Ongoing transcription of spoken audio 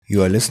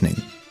You are listening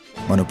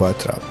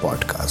Manupatra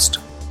podcast.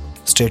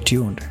 Stay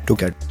tuned to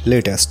get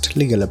latest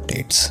legal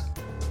updates.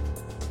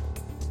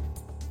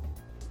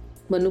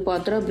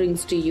 Manupatra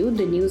brings to you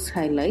the news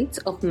highlights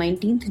of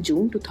 19th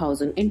June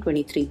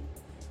 2023.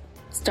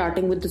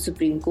 Starting with the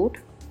Supreme Court.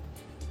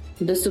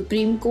 The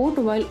Supreme Court,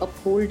 while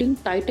upholding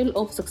title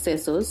of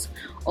successors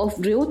of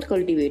growth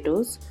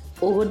cultivators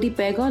over the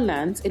Pega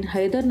lands in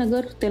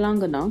Hydernagar,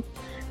 Telangana,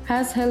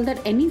 has held that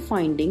any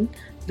finding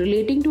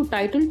relating to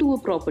title to a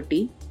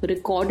property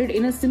recorded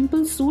in a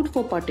simple suit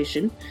for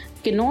partition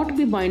cannot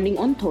be binding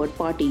on third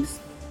parties.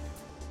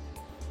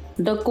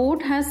 The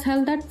court has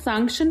held that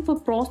sanction for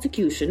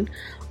prosecution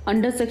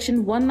under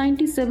Section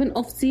 197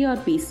 of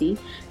CRPC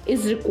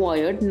is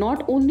required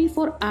not only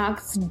for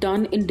acts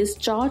done in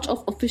discharge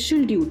of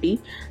official duty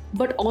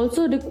but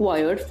also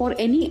required for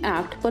any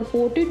act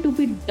purported to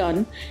be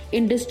done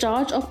in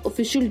discharge of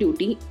official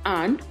duty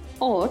and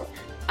or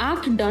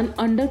act done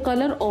under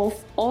color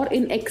of or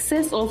in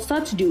excess of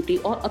such duty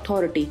or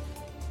authority.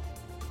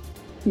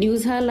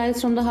 News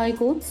highlights from the High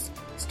Courts,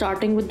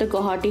 starting with the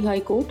Guwahati High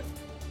Court.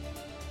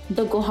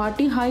 The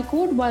Guwahati High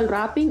Court, while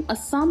rapping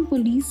Assam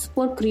police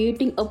for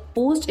creating a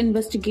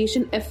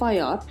post-investigation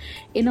FIR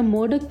in a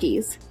murder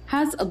case,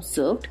 has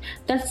observed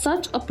that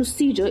such a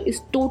procedure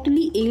is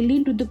totally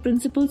alien to the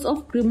principles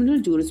of criminal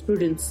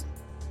jurisprudence.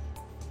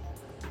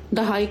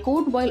 The High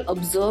Court, while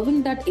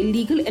observing that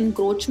illegal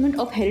encroachment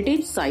of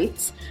heritage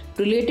sites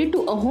related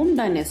to a home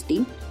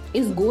dynasty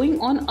is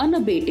going on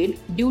unabated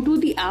due to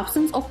the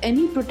absence of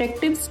any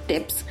protective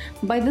steps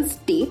by the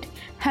state,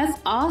 has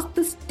asked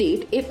the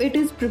state if it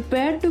is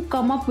prepared to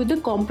come up with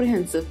a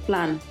comprehensive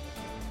plan.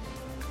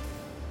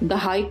 The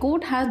High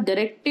Court has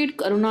directed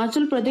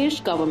Arunachal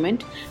Pradesh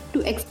government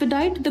to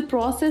expedite the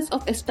process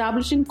of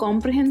establishing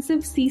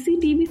comprehensive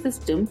CCTV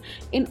system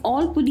in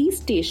all police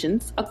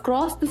stations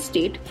across the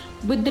state,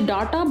 with the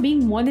data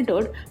being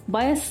monitored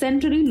by a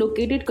centrally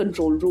located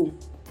control room.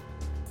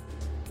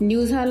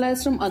 News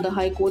highlights from other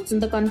high courts in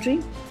the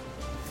country.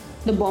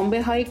 The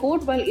Bombay High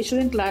Court, while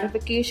issuing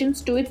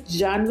clarifications to its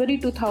January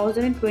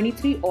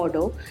 2023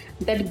 order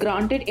that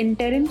granted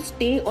interim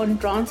stay on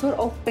transfer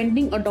of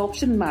pending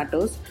adoption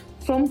matters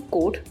from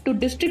court to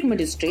district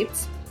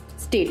magistrates,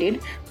 stated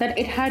that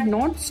it had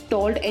not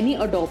stalled any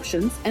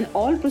adoptions and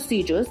all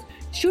procedures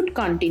should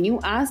continue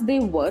as they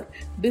were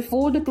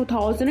before the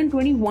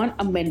 2021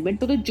 amendment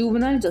to the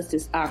Juvenile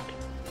Justice Act.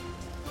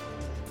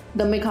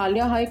 The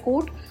Meghalaya High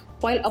Court,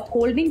 while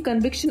upholding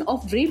conviction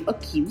of rape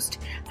accused,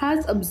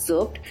 has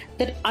observed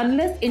that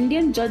unless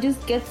Indian judges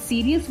get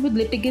serious with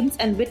litigants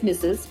and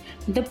witnesses,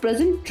 the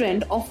present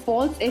trend of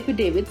false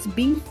affidavits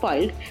being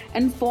filed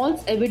and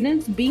false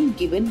evidence being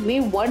given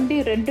may one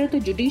day render the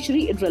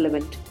judiciary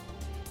irrelevant.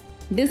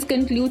 This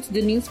concludes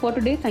the news for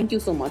today. Thank you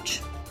so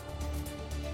much.